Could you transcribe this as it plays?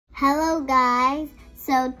Hello guys,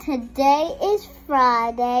 so today is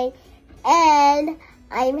Friday and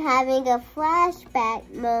I'm having a flashback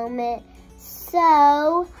moment.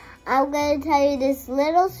 So I'm going to tell you this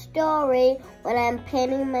little story when I'm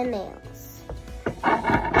painting my nails.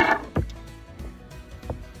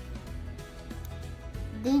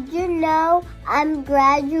 Did you know I'm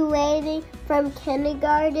graduating from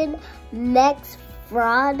kindergarten next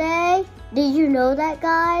Friday? Did you know that,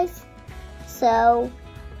 guys? So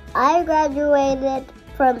I graduated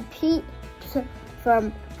from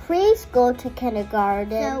preschool to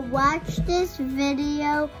kindergarten. So watch this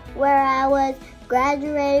video where I was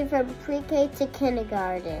graduating from pre-K to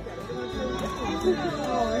kindergarten.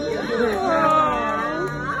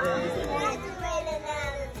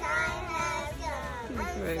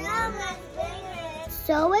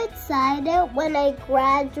 So excited when I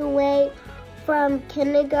graduate from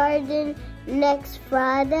kindergarten next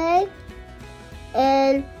Friday,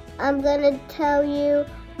 and I'm gonna tell you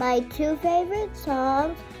my two favorite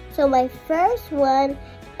songs. So my first one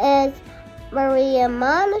is Maria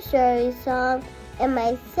Montessori's song, and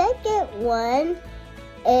my second one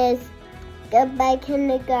is Goodbye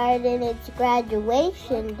Kindergarten. It's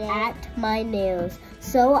graduation day at my nails.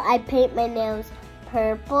 So I paint my nails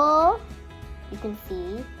purple, you can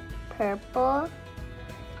see, purple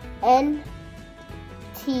and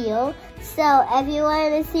teal. So if you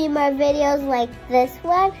want to see more videos like this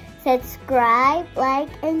one, subscribe, like,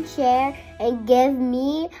 and share, and give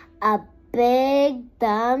me a big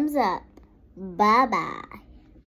thumbs up. Bye-bye.